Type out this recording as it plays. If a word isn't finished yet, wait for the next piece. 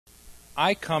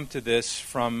I come to this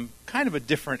from kind of a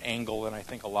different angle than I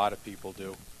think a lot of people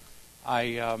do.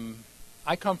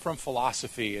 I come from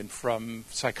philosophy and from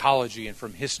psychology and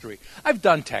from history. I've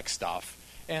done tech stuff,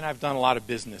 and I've done a lot of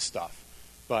business stuff.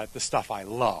 But the stuff I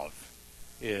love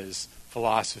is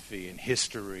philosophy and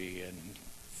history and,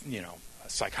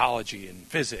 psychology and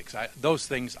physics. Those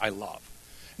things I love.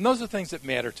 And those are things that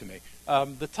matter to me.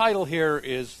 The title here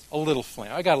is a little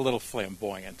I got a little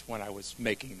flamboyant when I was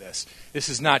making this. This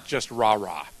is not just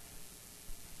rah-rah.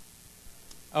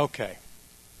 Okay.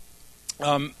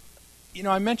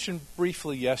 I mentioned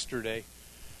briefly yesterday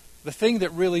the thing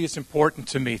that really is important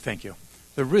to me, thank you.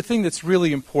 The thing that's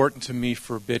really important to me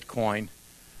for Bitcoin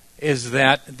is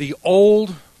that the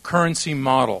old currency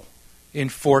model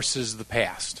enforces the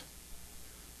past.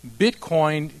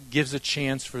 Bitcoin gives a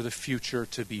chance for the future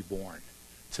to be born.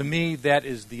 To me, that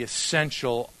is the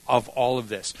essential of all of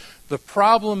this. The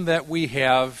problem that we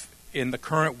have in the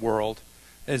current world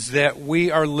is that we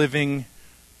are living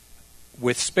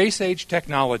with space-age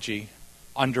technology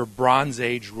under Bronze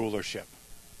Age rulership,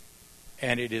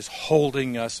 and it is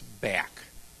holding us back.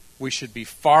 We should be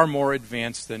far more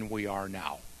advanced than we are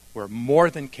now. We're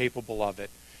more than capable of it,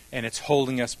 and it's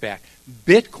holding us back.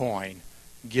 Bitcoin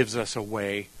gives us a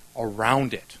way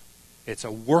around it. It's a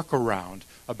workaround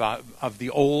of the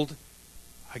old,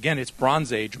 again, it's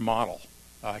Bronze Age model.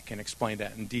 I can explain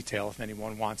that in detail if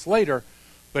anyone wants later,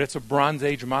 but it's a Bronze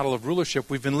Age model of rulership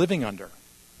we've been living under.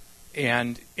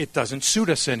 And it doesn't suit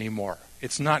us anymore.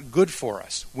 It's not good for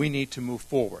us. We need to move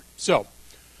forward. So,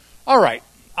 all right,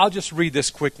 I'll just read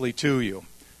this quickly to you.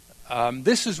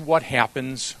 This is what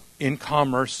happens in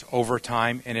commerce over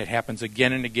time, and it happens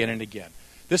again and again and again.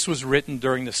 This was written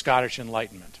during the Scottish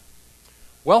Enlightenment.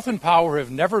 Wealth and power have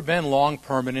never been long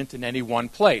permanent in any one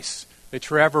place. They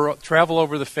travel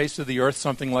over the face of the earth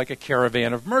something like a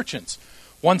caravan of merchants.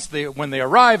 When they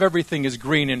arrive, everything is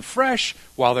green and fresh.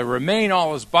 While they remain,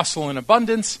 all is bustle and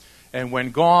abundance. And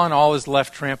when gone, all is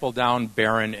left trampled down,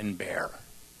 barren and bare.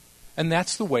 And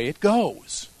that's the way it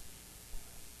goes.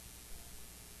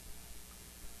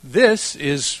 This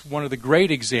is one of the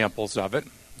great examples of it.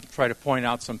 I'll try to point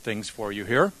out some things for you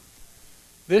here.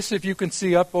 This, if you can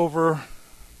see up over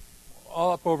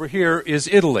here, is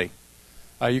Italy.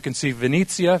 You can see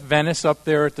Venezia, Venice up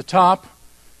there at the top.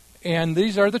 And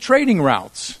these are the trading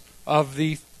routes of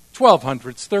the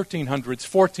 1200s, 1300s,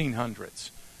 1400s.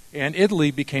 And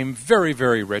Italy became very,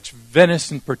 very rich.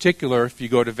 Venice in particular, if you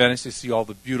go to Venice, you see all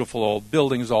the beautiful old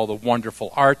buildings, all the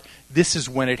wonderful art. This is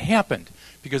when it happened,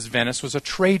 because Venice was a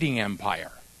trading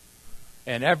empire.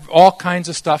 And all kinds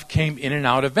of stuff came in and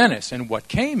out of Venice. And what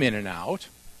came in and out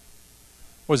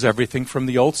was everything from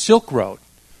the old Silk Road.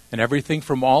 And everything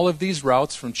from all of these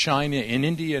routes from China and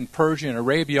India and Persia and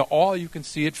Arabia, all you can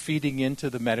see it feeding into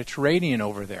the Mediterranean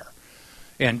over there.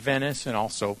 And Venice and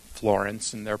also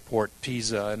Florence and their port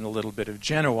Pisa and a little bit of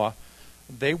Genoa,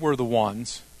 they were the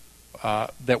ones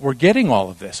that were getting all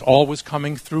of this. All was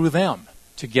coming through them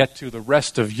to get to the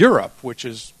rest of Europe, which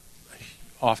is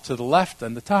off to the left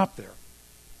and the top there.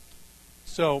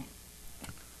 So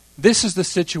this is the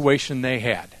situation they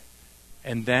had.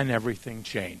 And then everything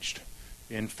changed.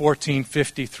 In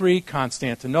 1453,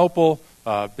 Constantinople,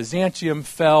 Byzantium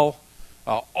fell.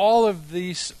 All of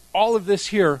this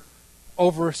here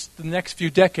over the next few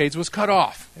decades was cut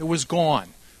off. It was gone.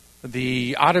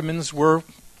 The Ottomans were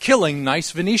killing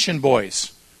nice Venetian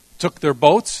boys. Took their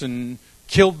boats and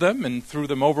killed them and threw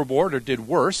them overboard or did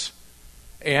worse.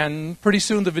 And pretty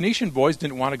soon the Venetian boys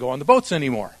didn't want to go on the boats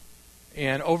anymore.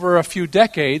 And over a few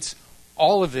decades,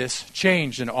 all of this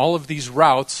changed, and all of these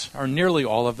routes, or nearly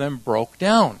all of them, broke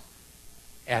down.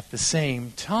 At the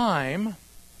same time,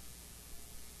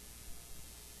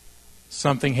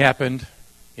 something happened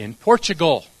in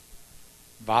Portugal.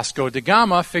 Vasco da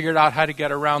Gama figured out how to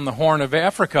get around the Horn of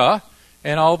Africa,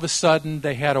 and all of a sudden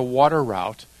they had a water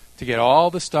route to get all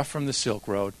the stuff from the Silk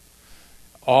Road,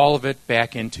 all of it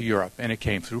back into Europe, and it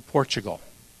came through Portugal.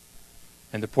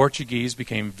 And the Portuguese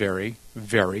became very,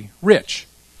 very rich.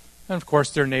 And, of course,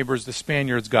 their neighbors, the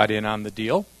Spaniards, got in on the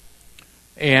deal.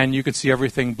 And you can see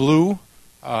everything blue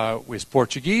is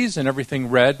Portuguese and everything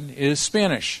red is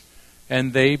Spanish.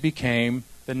 And they became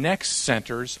the next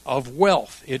centers of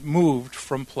wealth. It moved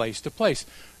from place to place.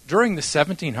 During the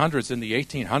 1700s and the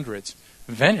 1800s,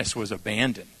 Venice was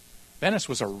abandoned. Venice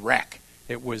was a wreck.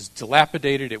 It was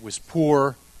dilapidated. It was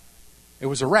poor. It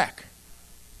was a wreck.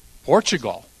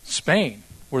 Portugal, Spain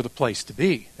were the place to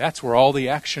be. That's where all the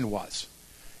action was.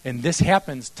 And this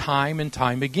happens time and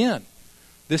time again.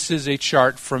 This is a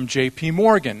chart from J.P.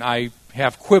 Morgan. I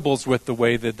have quibbles with the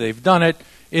way that they've done it.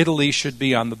 Italy should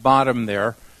be on the bottom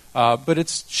there. But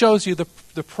it shows you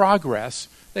the progress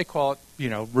They call it,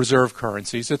 reserve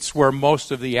currencies. It's where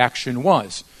most of the action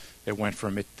was. It went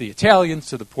from the Italians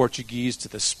to the Portuguese to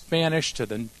the Spanish to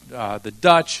the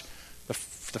Dutch,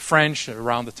 the French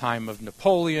around the time of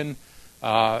Napoleon,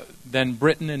 then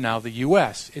Britain, and now the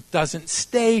U.S. It doesn't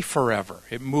stay forever.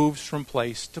 It moves from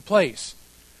place to place.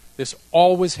 This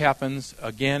always happens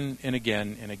again and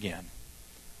again and again.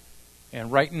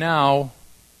 And right now,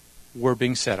 we're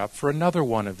being set up for another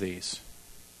one of these.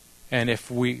 And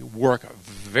if we work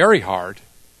very hard,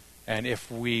 and if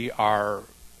we are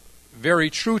very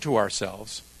true to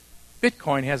ourselves,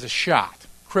 Bitcoin has a shot.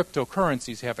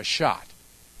 Cryptocurrencies have a shot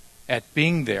at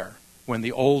being there when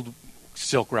the old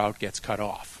Silk Route gets cut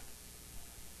off.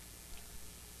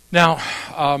 Now,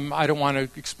 I don't want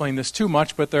to explain this too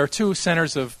much, but there are two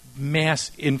centers of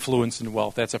mass influence and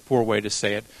wealth. That's a poor way to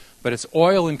say it, but it's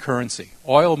oil and currency.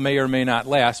 Oil may or may not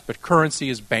last, but currency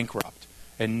is bankrupt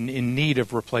and in need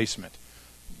of replacement.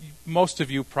 Most of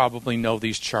you probably know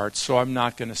these charts, so I'm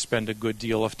not going to spend a good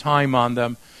deal of time on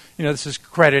them. This is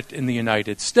credit in the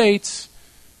United States.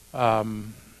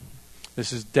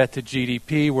 This is debt to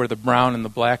GDP, where the brown and the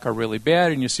black are really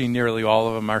bad, and you see nearly all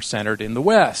of them are centered in the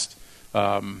West.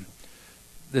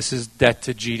 This is debt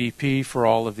to GDP for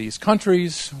all of these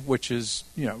countries, which is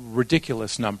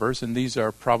ridiculous numbers, and these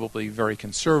are probably very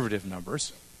conservative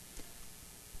numbers.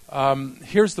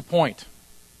 Here's the point.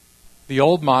 The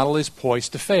old model is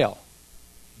poised to fail.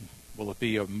 Will it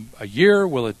be a year?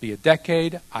 Will it be a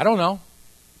decade? I don't know.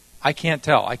 I can't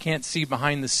tell. I can't see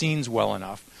behind the scenes well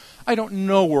enough. I don't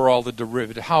know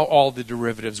how all the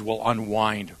derivatives will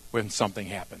unwind when something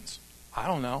happens. I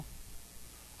don't know.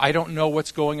 I don't know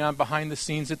what's going on behind the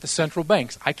scenes at the central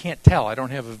banks. I can't tell. I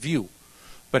don't have a view.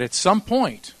 But at some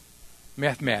point,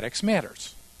 mathematics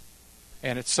matters.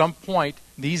 And at some point,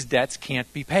 these debts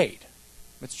can't be paid.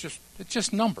 It's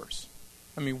just numbers.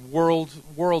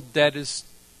 World debt is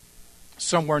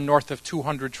somewhere north of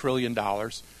 $200 trillion.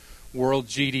 World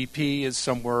GDP is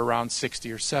somewhere around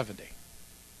 60 or 70.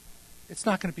 It's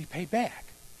not going to be paid back.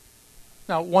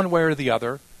 Now, one way or the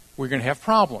other, we're going to have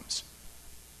problems.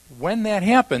 When that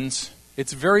happens,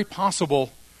 it's very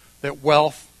possible that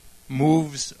wealth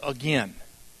moves again,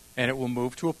 and it will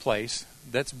move to a place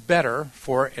that's better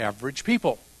for average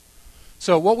people.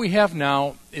 So what we have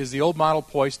now is the old model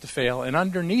poised to fail, and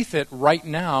underneath it right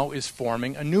now is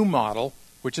forming a new model,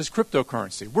 which is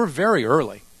cryptocurrency. We're very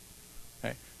early.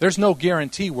 Okay? There's no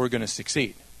guarantee we're going to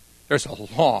succeed. There's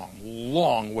a long,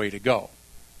 long way to go.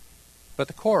 But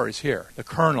the core is here. The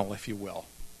kernel, if you will,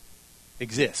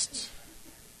 exists.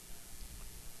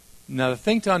 Now, the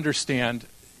thing to understand,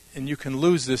 and you can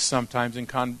lose this sometimes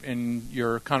in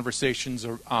your conversations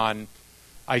on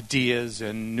ideas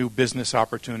and new business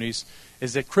opportunities,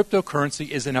 is that cryptocurrency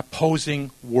is an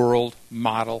opposing world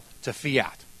model to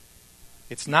fiat.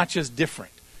 It's not just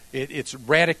different. It's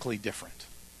radically different.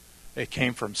 It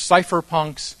came from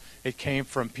cypherpunks. It came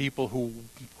from people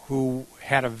who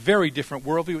had a very different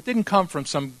worldview. It didn't come from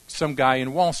some guy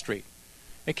in Wall Street.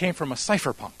 It came from a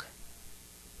cypherpunk.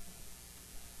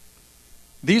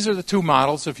 These are the two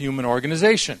models of human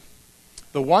organization.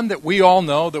 The one that we all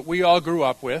know, that we all grew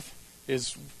up with,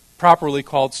 is properly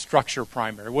called structure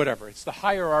primary, whatever. It's the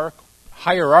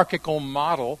hierarchical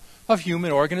model of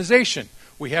human organization.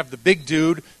 We have the big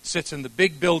dude sits in the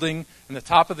big building in the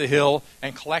top of the hill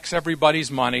and collects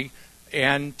everybody's money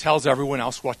and tells everyone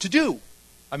else what to do.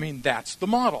 That's the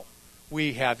model.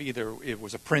 We have either it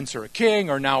was a prince or a king,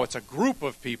 or now it's a group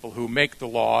of people who make the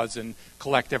laws and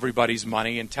collect everybody's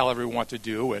money and tell everyone what to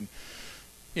do and,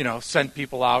 send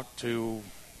people out to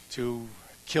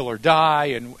kill or die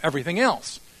and everything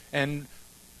else. And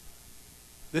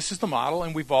this is the model,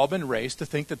 and we've all been raised to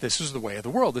think that this is the way of the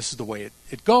world. This is the way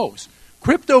it goes.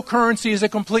 Cryptocurrency is a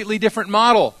completely different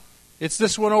model. It's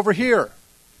this one over here.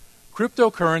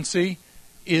 Cryptocurrency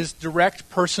is direct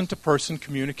person-to-person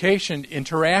communication,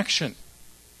 interaction.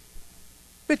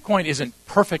 Bitcoin isn't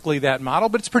perfectly that model,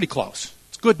 but it's pretty close.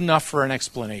 It's good enough for an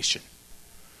explanation.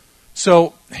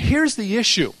 So here's the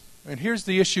issue, and here's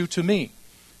the issue to me.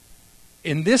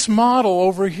 In this model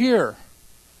over here,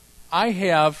 I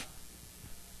have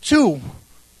two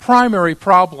primary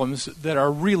problems that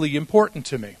are really important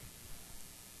to me.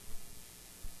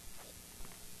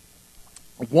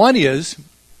 One is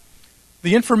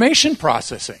the information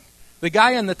processing. The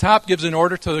guy on the top gives an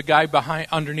order to the guy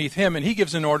underneath him, and he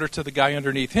gives an order to the guy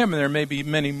underneath him, and there may be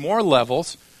many more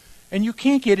levels, and you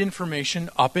can't get information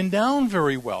up and down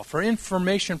very well. For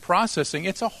information processing,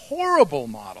 it's a horrible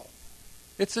model.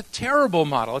 It's a terrible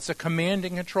model. It's a command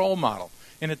and control model,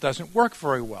 and it doesn't work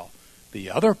very well.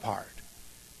 The other part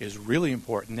is really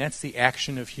important. That's the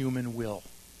action of human will.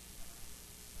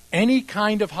 Any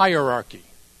kind of hierarchy,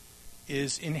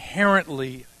 is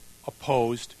inherently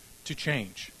opposed to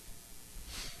change.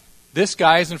 This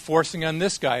guy is enforcing on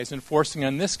this guy, is enforcing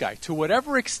on this guy. To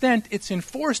whatever extent it's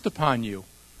enforced upon you,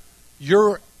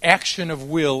 your action of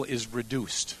will is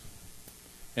reduced.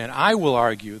 And I will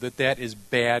argue that that is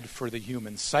bad for the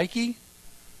human psyche.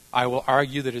 I will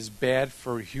argue that it's bad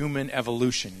for human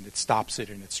evolution, and it stops it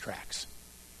in its tracks.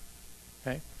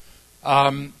 Okay?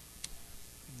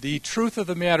 The truth of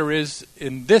the matter is,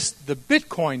 in the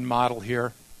Bitcoin model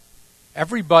here,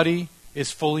 everybody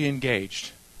is fully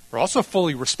engaged. We're also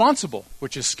fully responsible,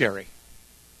 which is scary.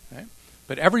 Okay?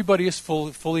 But everybody is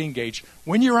fully engaged.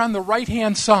 When you're on the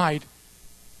right-hand side,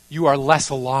 you are less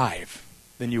alive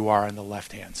than you are on the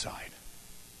left-hand side.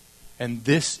 And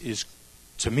this is,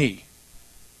 to me,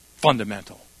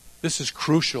 fundamental. This is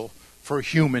crucial for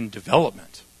human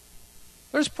development.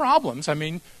 There's problems. I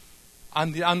mean,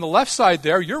 on the left side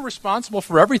there, you're responsible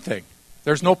for everything.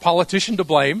 There's no politician to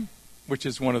blame, which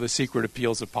is one of the secret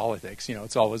appeals of politics. You know,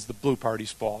 it's always the blue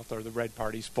party's fault or the red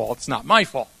party's fault. It's not my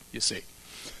fault, you see.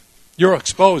 You're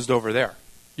exposed over there.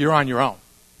 You're on your own.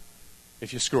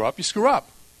 If you screw up, you screw up.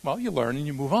 Well, you learn and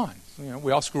you move on. You know,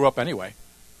 we all screw up anyway.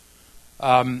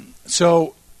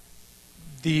 So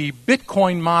the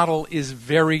Bitcoin model is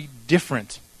very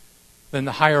different than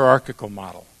the hierarchical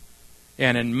model.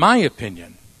 And in my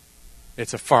opinion,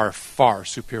 it's a far, far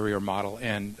superior model,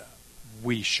 and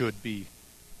we should be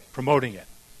promoting it.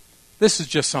 This is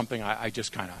just something I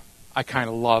kind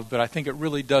of love, but I think it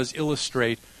really does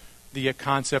illustrate the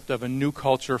concept of a new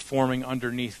culture forming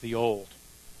underneath the old.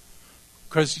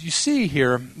 Because you see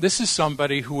here, this is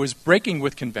somebody who is breaking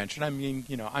with convention. I mean,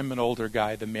 you know, I'm an older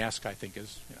guy. The mask, I think,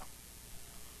 is, you know,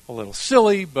 a little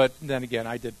silly, but then again,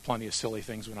 I did plenty of silly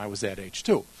things when I was that age,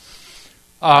 too.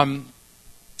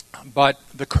 But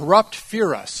the corrupt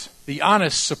fear us. The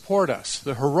honest support us.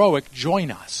 The heroic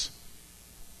join us.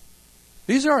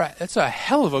 It's a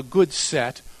hell of a good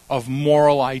set of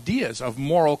moral ideas, of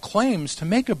moral claims to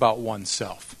make about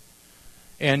oneself.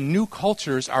 And new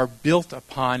cultures are built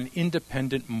upon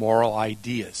independent moral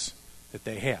ideas that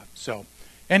they have. So,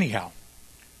 anyhow,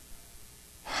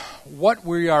 what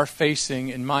we are facing,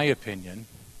 in my opinion,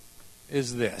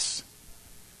 is this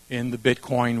in the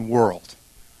Bitcoin world.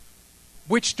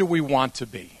 Which do we want to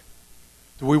be?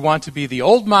 Do we want to be the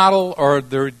old model, or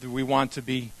do we want to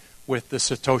be with the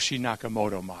Satoshi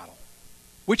Nakamoto model?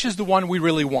 Which is the one we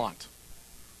really want?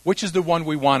 Which is the one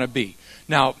we want to be?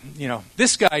 Now, you know,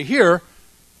 this guy here,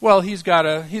 well, he's got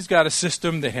a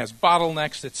system that has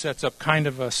bottlenecks, that sets up kind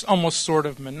of a almost sort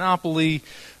of monopoly,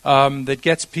 that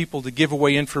gets people to give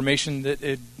away information that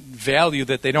value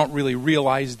that they don't really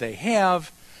realize they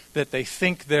have, that they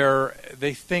think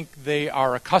they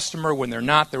are a customer when they're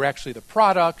not. They're actually the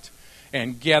product,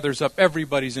 and gathers up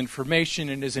everybody's information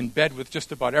and is in bed with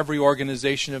just about every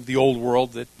organization of the old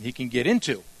world that he can get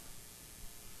into.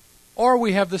 Or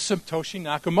we have the Satoshi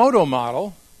Nakamoto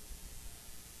model,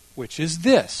 which is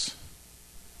this.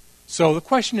 So the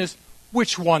question is,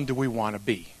 which one do we want to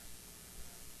be?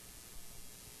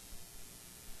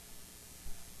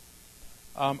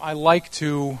 I like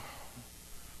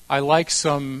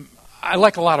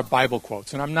a lot of Bible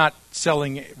quotes, and I'm not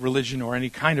selling religion or any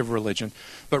kind of religion,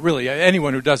 but really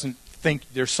anyone who doesn't think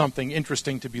there's something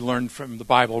interesting to be learned from the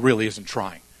Bible really isn't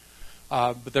trying.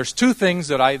 But there's two things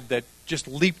that just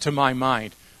leap to my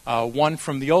mind. One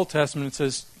from the Old Testament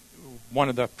says, one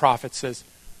of the prophets says,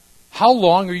 how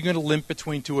long are you going to limp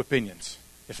between two opinions?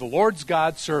 If the Lord's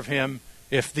God, serve him.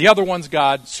 If the other one's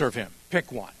God, serve him.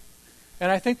 Pick one.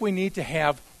 And I think we need to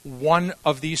have one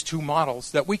of these two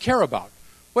models that we care about.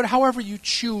 But however you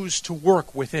choose to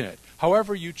work within it,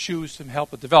 however you choose to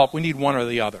help it develop, we need one or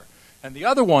the other. And the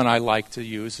other one I like to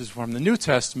use is from the New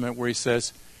Testament, where he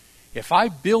says, if I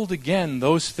build again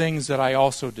those things that I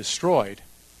also destroyed,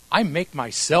 I make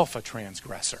myself a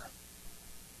transgressor.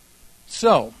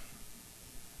 So,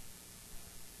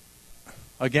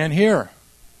 again here,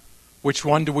 which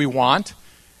one do we want?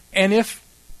 And if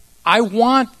I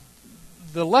want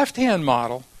the left-hand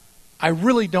model, I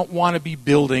really don't want to be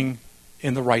building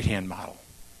in the right-hand model.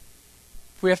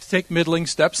 If we have to take middling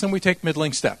steps, then we take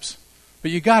middling steps.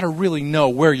 But you got to really know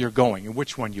where you're going and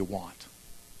which one you want.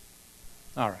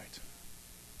 All right.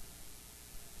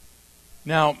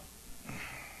 Now,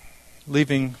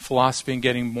 leaving philosophy and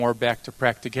getting more back to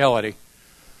practicality,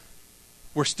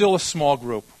 we're still a small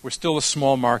group. We're still a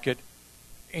small market.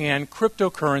 And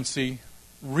cryptocurrency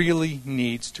really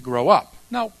needs to grow up.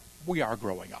 Now, we are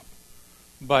growing up.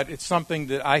 But it's something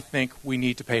that I think we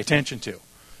need to pay attention to.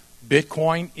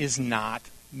 Bitcoin is not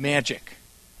magic.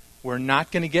 We're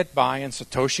not going to get by on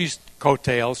Satoshi's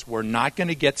coattails. We're not going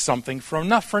to get something for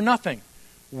nothing.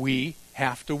 We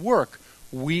have to work.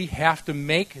 We have to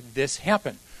make this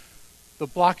happen. The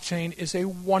blockchain is a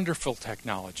wonderful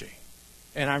technology,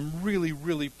 and I'm really,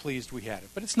 really pleased we had it.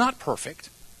 But it's not perfect.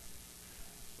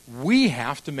 We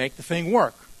have to make the thing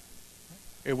work.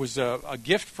 It was a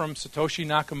gift from Satoshi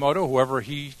Nakamoto, whoever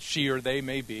he, she, or they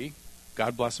may be.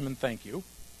 God bless him and thank you.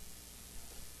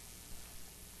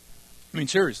 I mean,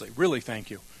 seriously, really thank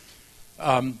you.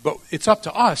 But it's up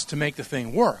to us to make the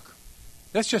thing work.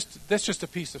 That's just a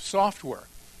piece of software.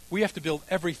 We have to build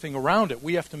everything around it.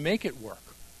 We have to make it work.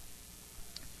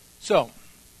 So,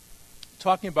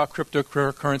 talking about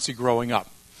cryptocurrency growing up.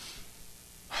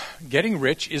 Getting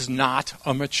rich is not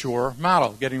a mature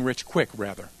model. Getting rich quick,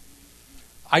 rather.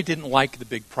 I didn't like the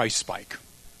big price spike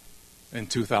in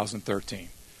 2013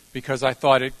 because I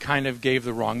thought it kind of gave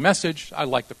the wrong message. I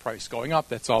like the price going up.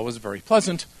 That's always very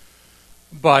pleasant.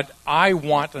 But I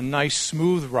want a nice,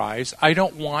 smooth rise. I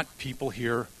don't want people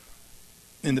here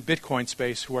in the Bitcoin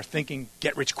space who are thinking,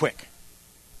 get rich quick.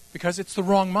 Because it's the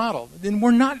wrong model. And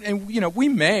we're not, and we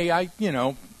may,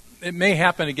 it may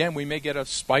happen again. We may get a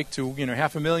spike to,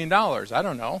 $500,000. I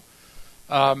don't know.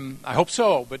 I hope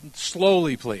so, but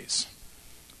slowly, please.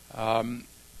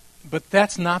 But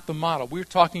that's not the model. We're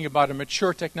talking about a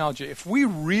mature technology. If we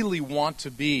really want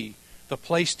to be the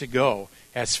place to go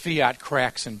as fiat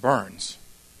cracks and burns,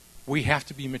 we have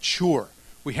to be mature.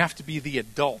 We have to be the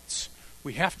adults.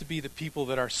 We have to be the people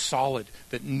that are solid,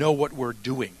 that know what we're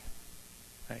doing.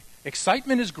 Okay?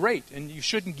 Excitement is great, and you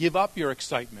shouldn't give up your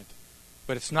excitement,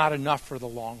 but it's not enough for the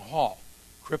long haul.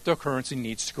 Cryptocurrency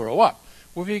needs to grow up.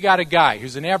 Well, if you got a guy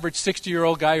who's an average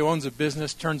 60-year-old guy who owns a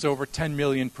business, turns over $10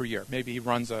 million per year. Maybe he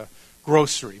runs a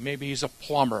grocery. Maybe he's a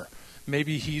plumber.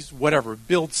 Maybe he's whatever,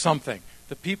 builds something.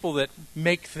 The people that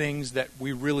make things that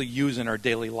we really use in our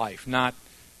daily life, not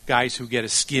guys who get a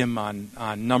skim on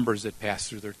numbers that pass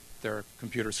through their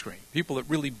computer screen. People that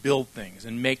really build things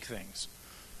and make things.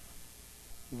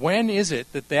 When is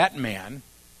it that man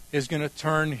is going to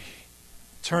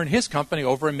turn his company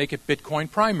over and make it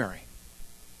Bitcoin primary?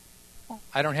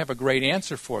 I don't have a great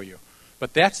answer for you,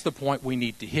 but that's the point we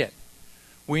need to hit.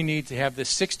 We need to have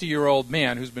this 60-year-old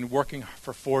man who's been working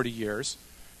for 40 years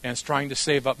and is trying to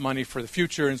save up money for the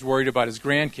future and is worried about his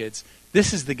grandkids.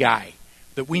 This is the guy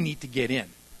that we need to get in.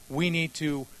 We need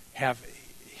to have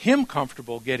him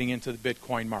comfortable getting into the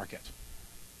Bitcoin market.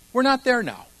 We're not there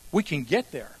now. We can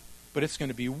get there, but it's going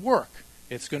to be work.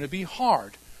 It's going to be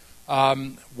hard.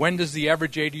 When does the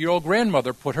average 80-year-old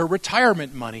grandmother put her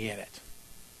retirement money in it?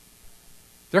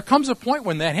 There comes a point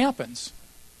when that happens.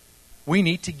 We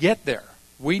need to get there.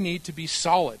 We need to be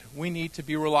solid. We need to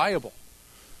be reliable.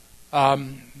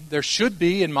 There should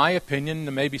be, in my opinion,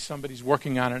 and maybe somebody's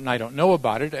working on it and I don't know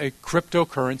about it, a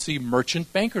cryptocurrency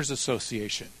merchant bankers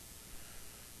association.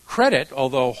 Credit,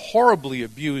 although horribly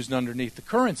abused underneath the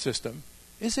current system,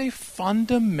 is a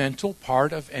fundamental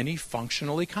part of any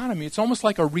functional economy. It's almost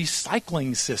like a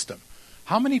recycling system.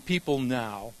 How many people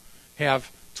now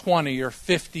have 20 or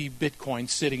 50 Bitcoin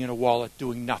sitting in a wallet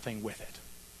doing nothing with it?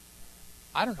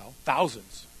 I don't know,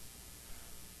 thousands.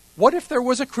 What if there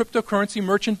was a cryptocurrency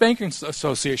merchant banking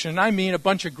association? And I mean a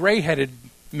bunch of gray-headed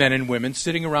men and women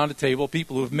sitting around a table,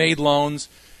 people who have made loans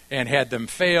and had them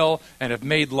fail and have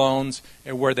made loans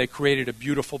and where they created a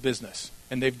beautiful business.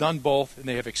 And they've done both, and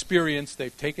they have experience,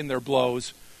 they've taken their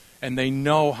blows, and they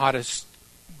know how to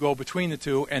go between the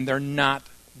two, and they're not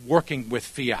working with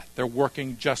fiat. They're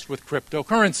working just with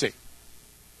cryptocurrency.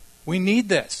 We need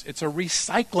this. It's a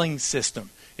recycling system.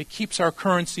 It keeps our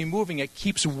currency moving. It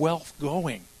keeps wealth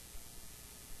going.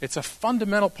 It's a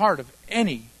fundamental part of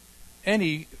any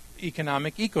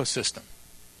economic ecosystem.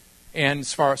 And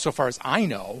so far as I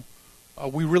know,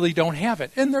 we really don't have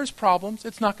it. And there's problems.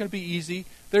 It's not going to be easy.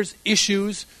 There's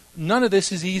issues. None of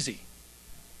this is easy.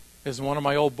 As one of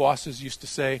my old bosses used to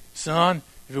say, son,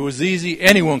 if it was easy,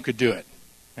 anyone could do it.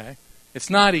 Okay? It's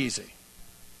not easy.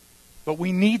 But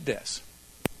we need this.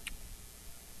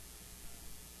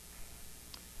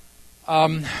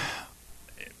 And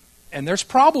there's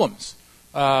problems.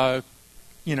 What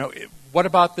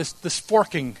about this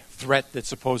forking threat that's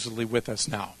supposedly with us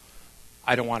now?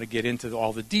 I don't want to get into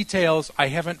all the details. I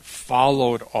haven't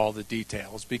followed all the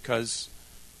details because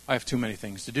I have too many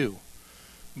things to do.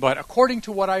 But according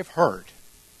to what I've heard,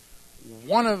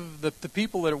 one of the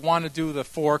people that want to do the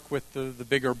fork with the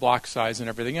bigger block size and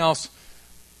everything else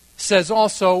says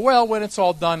also, well, when it's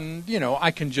all done, I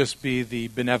can just be the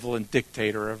benevolent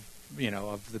dictator of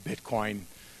the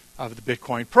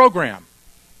Bitcoin program.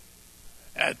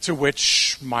 To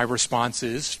which my response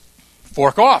is,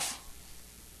 fork off.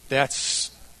 I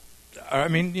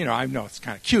know it's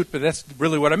kind of cute, but that's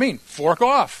really what I mean. Fork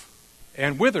off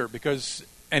and wither, because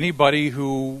anybody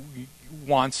who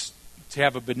wants to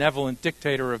have a benevolent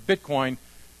dictator of Bitcoin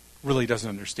really doesn't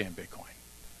understand Bitcoin.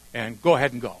 And go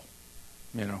ahead and go.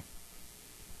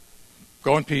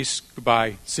 Go in peace.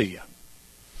 Goodbye. See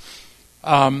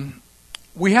ya.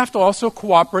 We have to also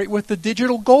cooperate with the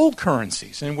digital gold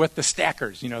currencies and with the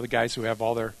stackers, the guys who have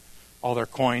all their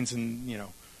coins and,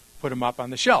 put them up on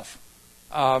the shelf.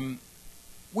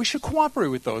 We should cooperate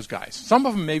with those guys. Some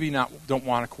of them maybe don't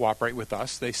want to cooperate with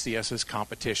us. They see us as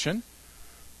competition.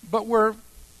 But we're,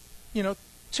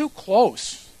 too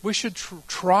close. We should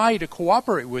try to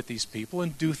cooperate with these people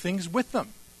and do things with them.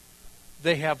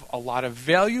 They have a lot of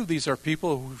value. These are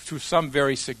people who, to some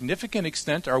very significant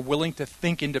extent, are willing to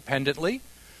think independently.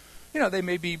 They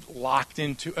may be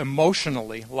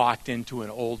emotionally locked into an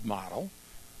old model.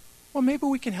 Well, maybe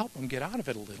we can help them get out of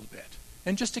it a little bit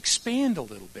and just expand a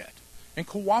little bit and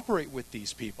cooperate with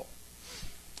these people.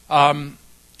 And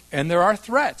there are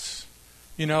threats.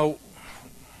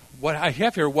 What I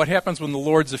have here, what happens when the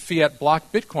lords of fiat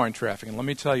block Bitcoin traffic? And let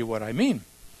me tell you what I mean.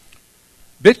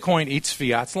 Bitcoin eats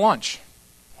fiat's lunch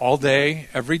all day,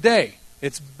 every day.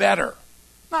 It's better.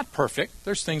 Not perfect.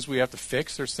 There's things we have to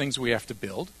fix. There's things we have to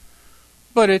build.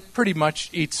 But it pretty much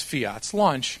eats fiat's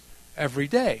lunch every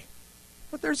day.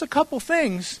 But there's a couple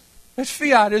things that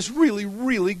fiat is really,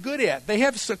 really good at. They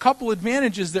have a couple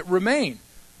advantages that remain.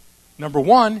 Number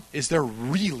one is they're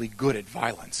really good at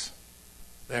violence.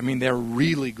 They're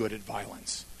really good at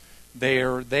violence.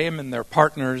 Them and their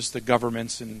partners, the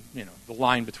governments, and the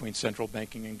line between central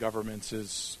banking and governments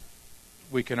is,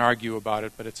 we can argue about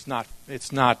it, but it's not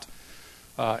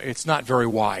very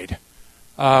wide.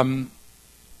 And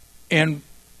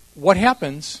what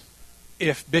happens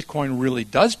if Bitcoin really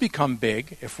does become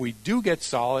big, if we do get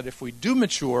solid, if we do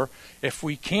mature, if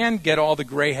we can get all the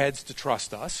gray heads to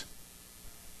trust us?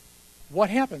 What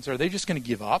happens? Are they just going to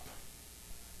give up?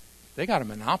 They got a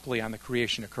monopoly on the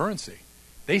creation of currency.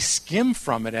 They skim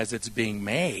from it as it's being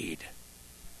made.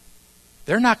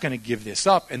 They're not going to give this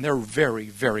up, and they're very,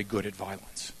 very good at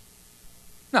violence.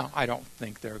 Now, I don't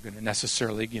think they're going to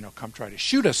necessarily, come try to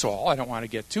shoot us all. I don't want to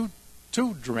get too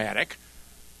dramatic.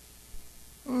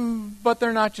 But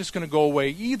they're not just going to go away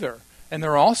either. And they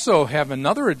also have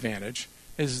another advantage,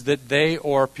 is that they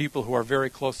or people who are very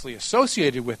closely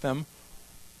associated with them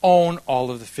own all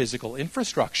of the physical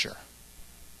infrastructure.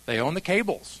 They own the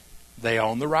cables. They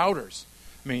own the routers.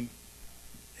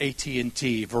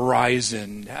 AT&T,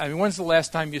 Verizon. When's the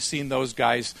last time you've seen those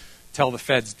guys tell the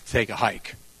feds to take a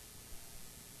hike?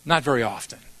 Not very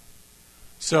often.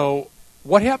 So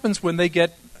what happens when they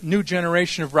get new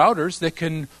generation of routers that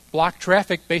can block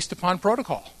traffic based upon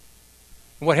protocol?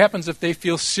 What happens if they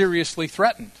feel seriously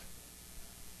threatened?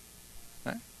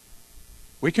 Okay.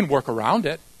 We can work around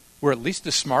it. We're at least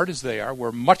as smart as they are.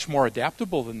 We're much more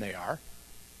adaptable than they are.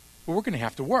 But we're going to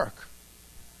have to work.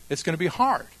 It's going to be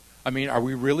hard. Are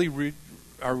we really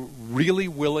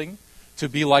willing to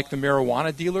be like the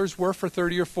marijuana dealers were for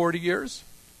 30 or 40 years?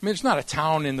 There's not a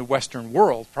town in the Western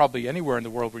world, probably anywhere in the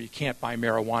world, where you can't buy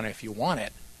marijuana if you want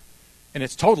it. And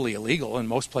it's totally illegal in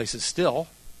most places still.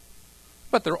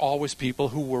 But there are always people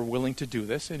who were willing to do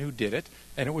this and who did it,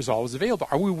 and it was always available.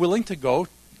 Are we willing to go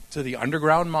to the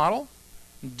underground model?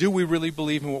 Do we really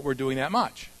believe in what we're doing that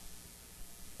much?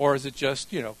 Or is it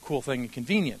just, cool thing and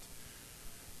convenient?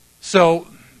 So,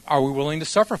 are we willing to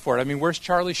suffer for it? Where's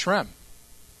Charlie Shrem?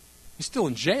 He's still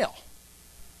in jail.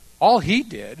 All he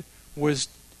did was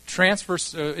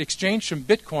exchange some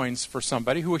bitcoins for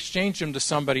somebody who exchanged them to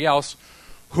somebody else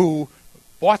who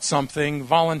bought something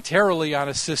voluntarily on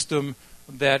a system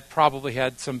that probably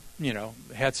had some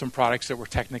products that were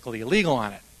technically illegal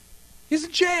on it. He's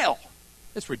in jail.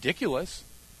 It's ridiculous.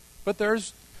 But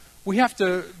we have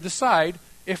to decide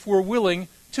if we're willing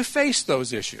to face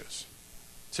those issues,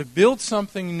 to build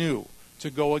something new, to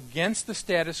go against the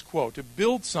status quo, to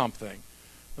build something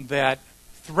that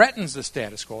threatens the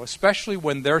status quo, especially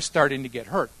when they're starting to get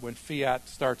hurt, when fiat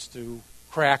starts to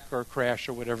crack or crash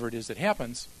or whatever it is that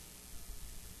happens.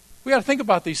 We got to think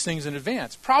about these things in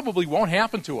advance. Probably won't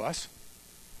happen to us.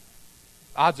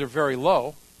 Odds are very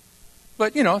low.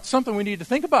 But, it's something we need to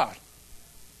think about.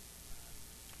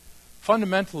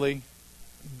 Fundamentally,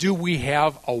 do we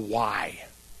have a why?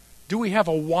 Do we have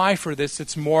a why for this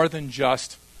that's more than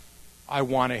just, I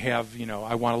want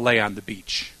to lay on the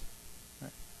beach?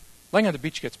 Right? Laying on the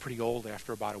beach gets pretty old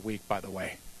after about a week, by the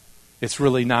way. It's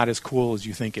really not as cool as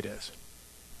you think it is.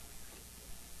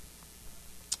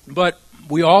 But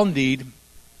we all need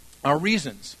our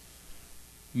reasons.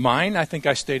 Mine, I think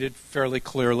I stated fairly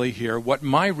clearly here what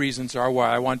my reasons are why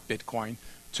I want Bitcoin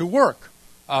to work.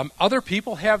 Other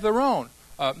people have their own.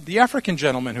 The African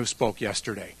gentleman who spoke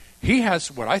yesterday He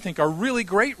has what I think are really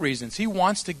great reasons. He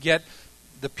wants to get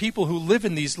the people who live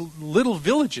in these little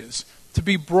villages to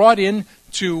be brought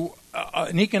into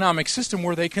an economic system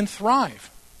where they can thrive.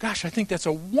 Gosh, I think that's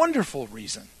a wonderful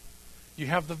reason. You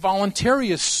have the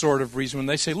voluntarist sort of reason when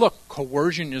they say, look,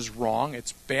 coercion is wrong.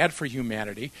 It's bad for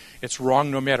humanity. It's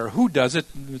wrong no matter who does it.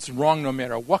 It's wrong no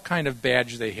matter what kind of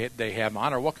badge they have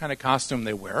on or what kind of costume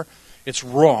they wear. It's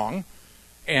wrong.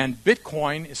 And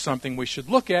Bitcoin is something we should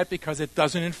look at because it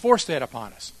doesn't enforce that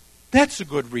upon us. That's a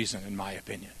good reason, in my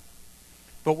opinion.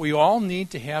 But we all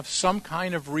need to have some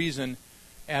kind of reason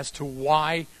as to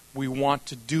why we want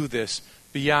to do this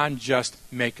beyond just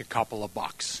make a couple of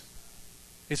bucks.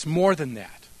 It's more than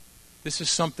that. This is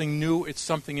something new. It's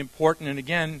something important. And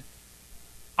again,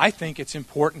 I think it's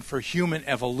important for human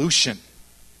evolution.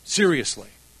 Seriously.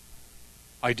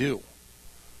 I do.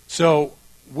 So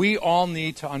we all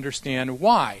need to understand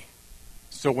why.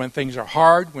 So when things are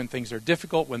hard, when things are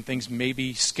difficult, when things may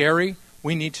be scary,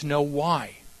 we need to know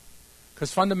why.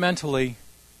 Because fundamentally,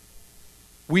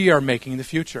 we are making the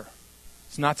future.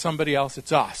 It's not somebody else,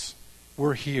 it's us.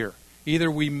 We're here. Either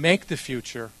we make the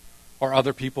future or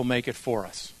other people make it for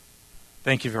us.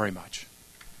 Thank you very much.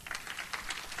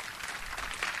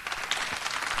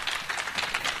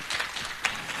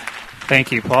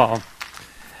 Thank you, Paul.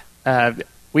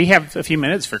 We have a few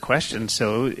minutes for questions,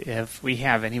 so if we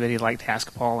have anybody who'd like to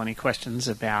ask Paul any questions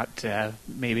about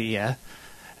maybe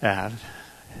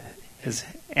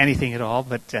anything at all,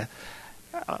 but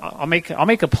I'll make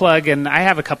a plug, and I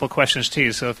have a couple of questions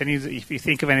too. So if you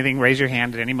think of anything, raise your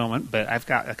hand at any moment. But I've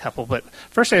got a couple. But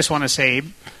first, I just want to say,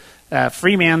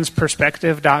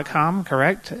 freemansperspective.com,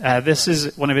 correct? This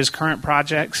is one of his current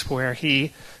projects where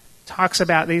he talks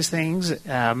about these things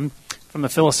from the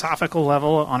philosophical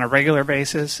level on a regular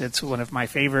basis. It's one of my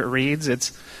favorite reads.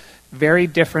 It's very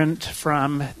different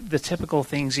from the typical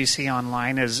things you see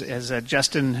online, as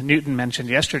Justin Newton mentioned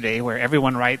yesterday, where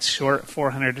everyone writes short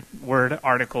 400-word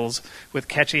articles with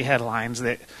catchy headlines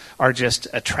that are just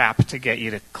a trap to get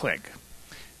you to click.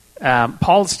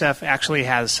 Paul's stuff actually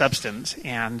has substance,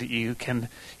 and you can.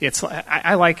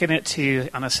 I liken it to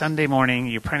on a Sunday morning,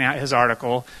 you print out his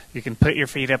article, you can put your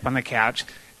feet up on the couch,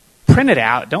 print it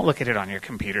out, don't look at it on your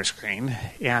computer screen,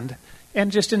 and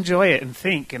just enjoy it and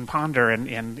think and ponder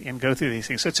and go through these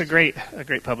things. So it's a great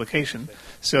publication.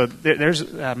 So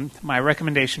there's my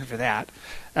recommendation for that.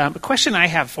 The question I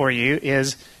have for you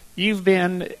is, you've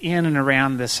been in and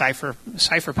around the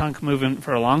cypherpunk movement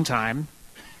for a long time,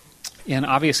 and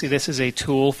obviously this is a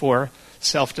tool for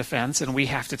self-defense, and we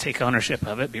have to take ownership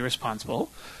of it, be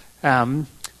responsible.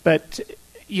 But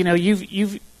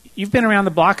you've been around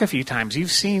the block a few times.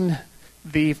 You've seen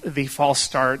the false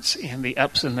starts and the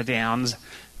ups and the downs,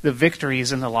 the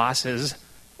victories and the losses.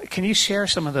 Can you share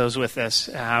some of those with us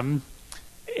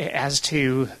as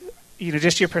to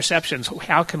just your perceptions?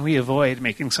 How can we avoid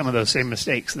making some of those same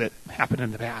mistakes that happened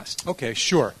in the past? Okay,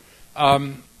 sure.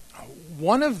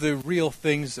 One of the real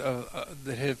things that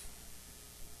have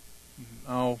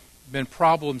been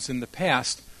problems in the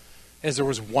past is there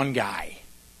was one guy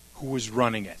who was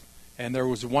running it, and there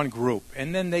was one group,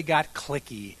 and then they got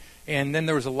cliquey. And then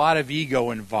there was a lot of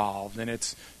ego involved, and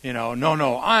it's,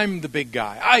 no, I'm the big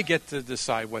guy. I get to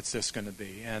decide what's this going to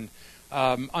be. And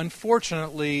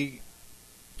unfortunately,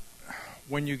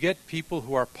 when you get people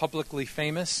who are publicly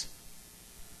famous,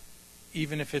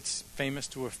 even if it's famous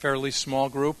to a fairly small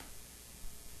group,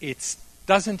 it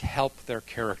doesn't help their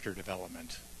character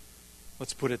development.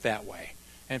 Let's put it that way.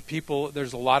 And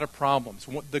there's a lot of problems.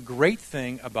 The great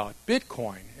thing about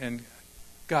Bitcoin, and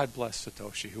God bless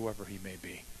Satoshi, whoever he may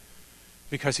be,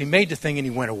 because he made the thing and he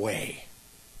went away.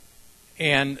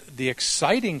 And the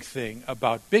exciting thing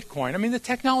about Bitcoin, the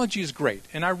technology is great,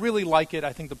 and I really like it.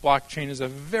 I think the blockchain is a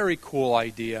very cool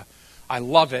idea. I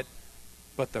love it.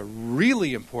 But the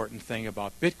really important thing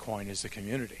about Bitcoin is the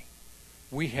community.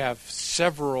 We have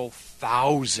several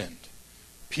thousand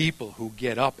people who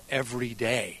get up every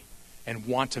day and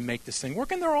want to make this thing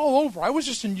work, and they're all over. I was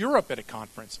just in Europe at a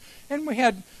conference, and we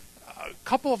had a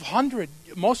couple of hundred,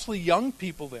 mostly young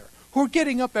people there, who are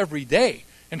getting up every day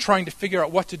and trying to figure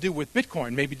out what to do with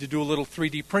Bitcoin, maybe to do a little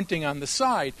 3D printing on the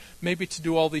side, maybe to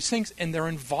do all these things, and they're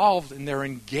involved and they're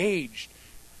engaged.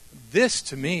 This,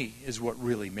 to me, is what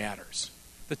really matters.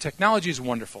 The technology is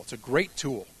wonderful. It's a great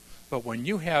tool. But when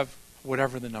you have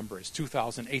whatever the number is,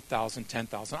 2,000, 8,000,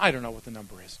 10,000, I don't know what the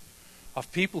number is,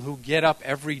 of people who get up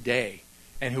every day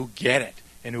and who get it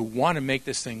and who want to make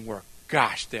this thing work,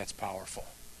 gosh, that's powerful.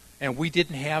 And we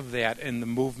didn't have that in the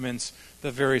movements, the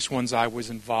various ones I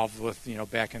was involved with,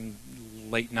 back in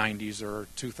late 90s or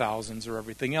 2000s or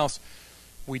everything else.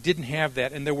 We didn't have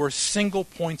that, and there were single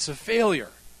points of failure.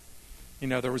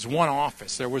 There was one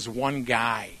office, there was one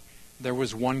guy, there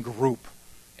was one group,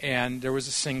 and there was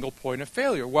a single point of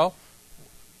failure. Well,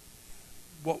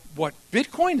 what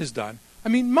Bitcoin has done,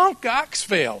 Mt. Gox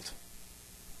failed.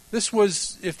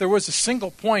 If there was a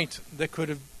single point that could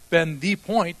have been the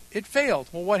point, it failed.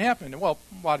 Well, what happened? Well,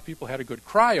 a lot of people had a good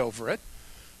cry over it,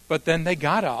 but then they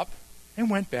got up and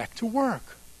went back to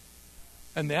work.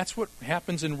 And that's what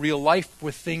happens in real life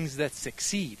with things that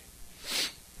succeed.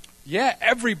 Yeah,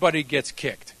 everybody gets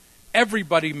kicked.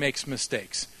 Everybody makes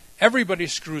mistakes. Everybody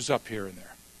screws up here and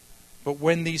there. But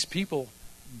when these people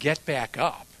get back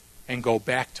up and go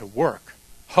back to work,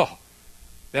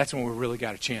 that's when we really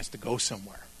got a chance to go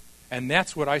somewhere. And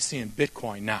that's what I see in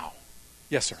Bitcoin now.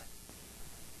 Yes, sir.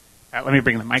 Let me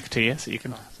bring the mic to you so you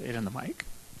can say it in the mic.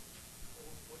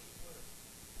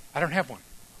 I don't have one.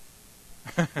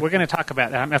 We're going to talk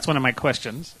about that. That's one of my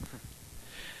questions.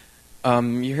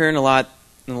 You're hearing a lot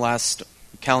in the last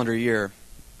calendar year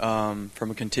from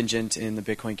a contingent in the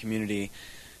Bitcoin community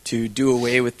to do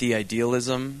away with the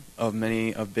idealism of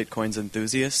many of Bitcoin's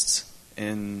enthusiasts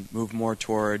and move more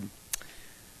toward,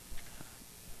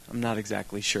 I'm not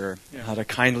exactly sure how to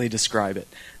kindly describe it,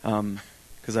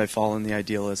 because I fall in the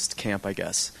idealist camp, I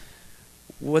guess.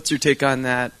 What's your take on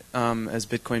that as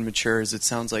Bitcoin matures? It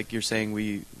sounds like you're saying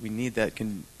we need that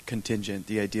contingent,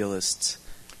 the idealists.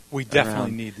 We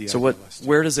definitely need the idealists. So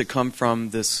where does it come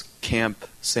from, this camp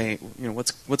saying,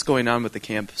 what's going on with the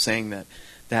camp saying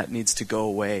that needs to go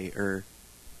away or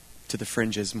to the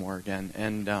fringes more again?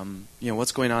 And,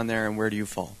 what's going on there and where do you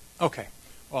fall? Okay.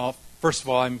 Well, first of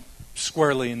all, I'm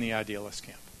squarely in the idealist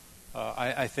camp.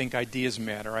 I think ideas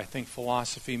matter. I think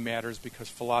philosophy matters because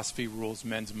philosophy rules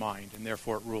men's mind, and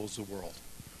therefore it rules the world.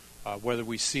 Whether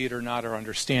we see it or not or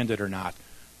understand it or not,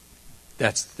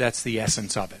 that's the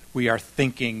essence of it. We are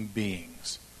thinking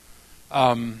beings.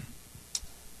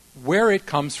 Where it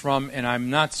comes from, and I'm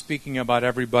not speaking about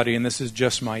everybody, and this is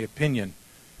just my opinion,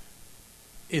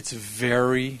 it's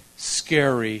very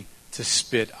scary to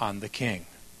spit on the king.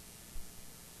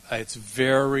 It's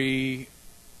very...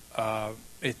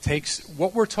 it takes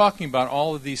what we're talking about,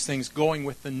 all of these things, going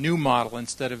with the new model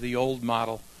instead of the old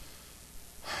model.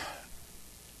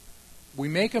 We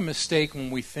make a mistake when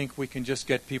we think we can just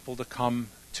get people to come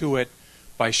to it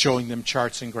by showing them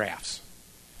charts and graphs.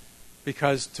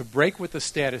 Because to break with the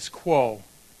status quo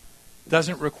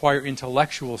doesn't require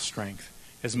intellectual strength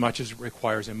as much as it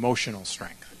requires emotional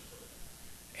strength.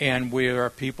 And we are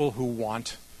people who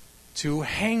want to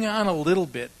hang on a little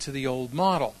bit to the old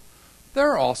model.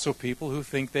 There are also people who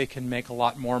think they can make a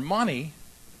lot more money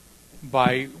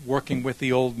by working with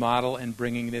the old model and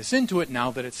bringing this into it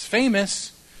now that it's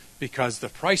famous because the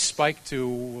price spiked to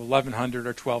 $1,100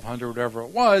 or $1,200, whatever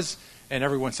it was, and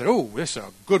everyone said, oh, this is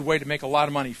a good way to make a lot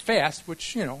of money fast,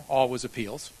 which, always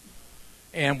appeals.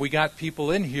 And we got people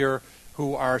in here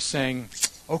who are saying,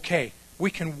 okay,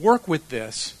 we can work with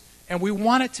this, and we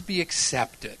want it to be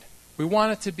accepted. We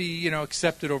want it to be,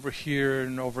 accepted over here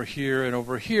and over here and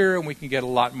over here, and we can get a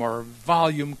lot more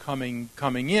volume coming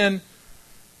in.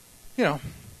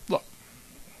 Look,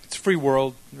 it's a free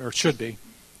world, or it should be.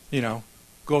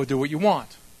 Go do what you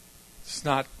want. It's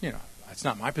not, it's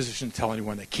not my position to tell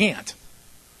anyone they can't.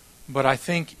 But I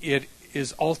think it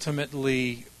is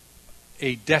ultimately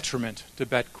a detriment to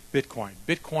Bitcoin.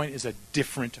 Bitcoin is a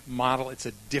different model. It's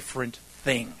a different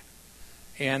thing.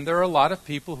 And there are a lot of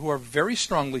people who are very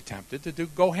strongly tempted to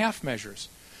go half measures.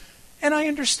 And I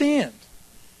understand.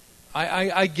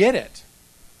 I get it.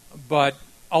 But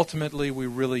ultimately, we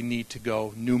really need to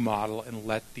go new model and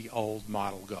let the old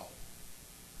model go.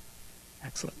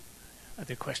 Excellent.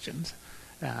 Other questions?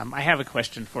 I have a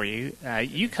question for you.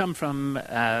 You come from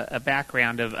a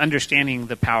background of understanding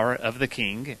the power of the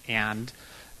king and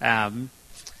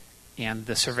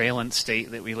the surveillance state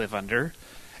that we live under.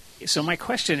 So my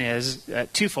question is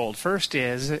twofold. First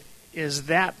is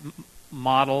that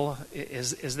model,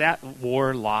 is that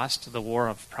war lost, the war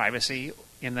of privacy?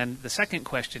 And then the second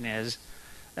question is,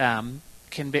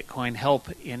 can Bitcoin help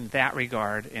in that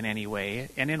regard in any way?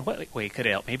 And in what way could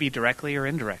it help? Maybe directly or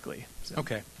indirectly? So.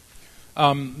 Okay.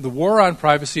 The war on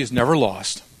privacy is never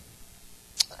lost.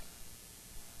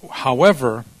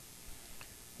 However,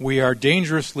 we are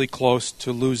dangerously close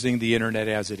to losing the Internet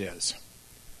as it is.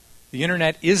 The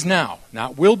Internet is now,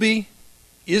 not will be,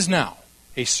 is now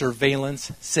a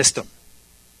surveillance system.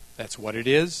 That's what it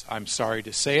is. I'm sorry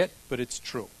to say it, but it's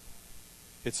true.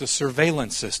 It's a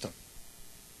surveillance system.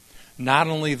 Not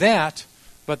only that,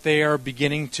 but they are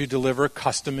beginning to deliver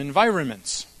custom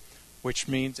environments, which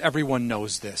means everyone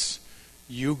knows this.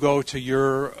 You go to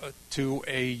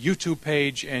a YouTube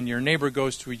page and your neighbor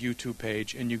goes to a YouTube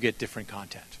page and you get different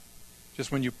content.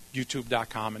 Just when you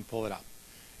YouTube.com and pull it up.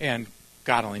 And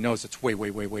God only knows it's way,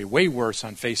 way, way, way, way worse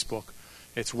on Facebook.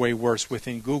 It's way worse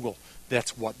within Google.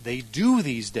 That's what they do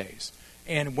these days.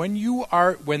 And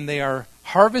when they are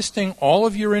harvesting all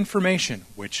of your information,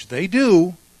 which they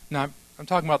do, now I'm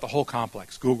talking about the whole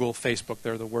complex. Google, Facebook,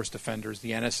 they're the worst offenders.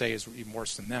 The NSA is even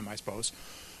worse than them, I suppose.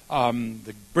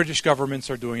 The British governments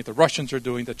are doing it. The Russians are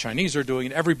doing it. The Chinese are doing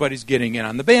it. Everybody's getting in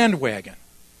on the bandwagon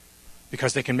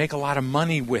because they can make a lot of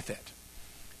money with it.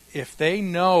 If they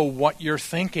know what you're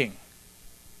thinking,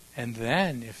 and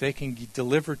then if they can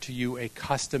deliver to you a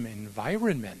custom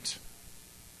environment,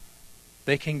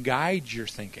 they can guide your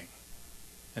thinking.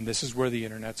 And this is where the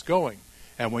Internet's going.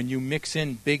 And when you mix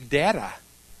in big data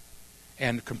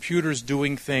and computers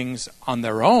doing things on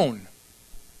their own,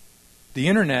 the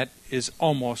Internet is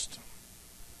almost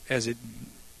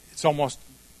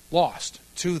lost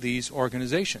to these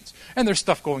organizations. And there's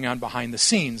stuff going on behind the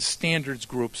scenes, standards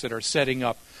groups that are setting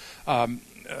up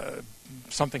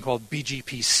something called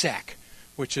BGP-SEC,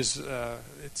 which is,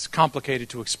 it's complicated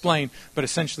to explain, but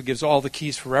essentially gives all the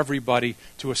keys for everybody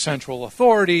to a central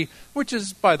authority, which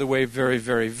is, by the way, very,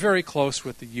 very, very close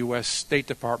with the U.S. State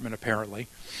Department, apparently.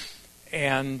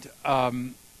 And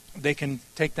they can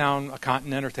take down a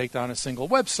continent or take down a single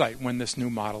website when this new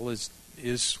model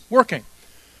is working.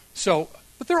 So,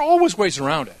 but there are always ways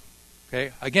around it.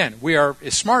 Okay? Again, we are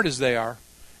as smart as they are,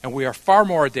 and we are far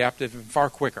more adaptive and far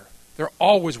quicker. There are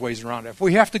always ways around it. If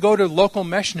we have to go to local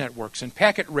mesh networks and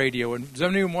packet radio, and does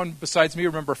anyone besides me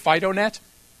remember FidoNet?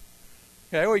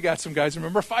 Okay, we got some guys who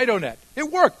remember FidoNet. It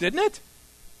worked, didn't it?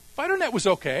 FidoNet was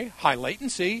okay, high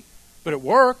latency, but it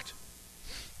worked.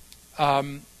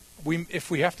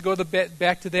 If we have to go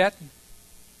back to that,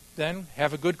 then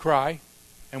have a good cry,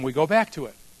 and we go back to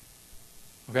it.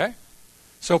 Okay?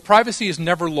 So privacy is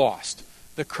never lost.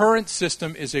 The current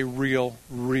system is a real,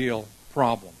 real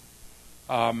problem.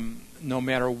 No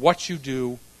matter what you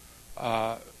do,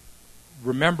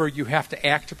 remember you have to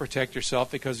act to protect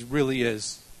yourself because it really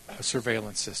is a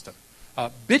surveillance system.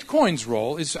 Bitcoin's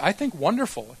role is, I think,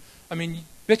 wonderful. I mean,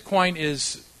 Bitcoin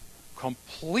is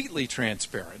completely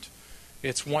transparent.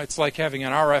 It's like having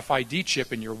an RFID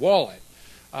chip in your wallet.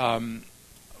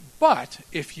 But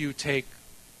if you take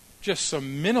just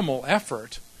some minimal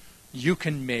effort, you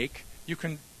can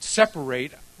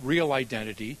separate real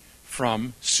identity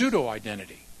from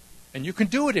pseudo-identity. And you can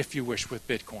do it if you wish with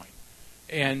Bitcoin.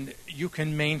 And you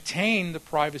can maintain the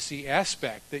privacy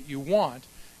aspect that you want.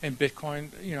 And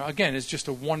Bitcoin, again, is just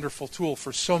a wonderful tool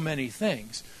for so many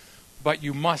things. But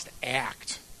you must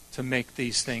act to make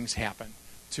these things happen,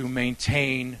 to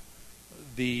maintain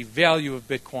the value of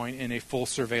Bitcoin in a full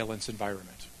surveillance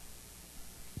environment.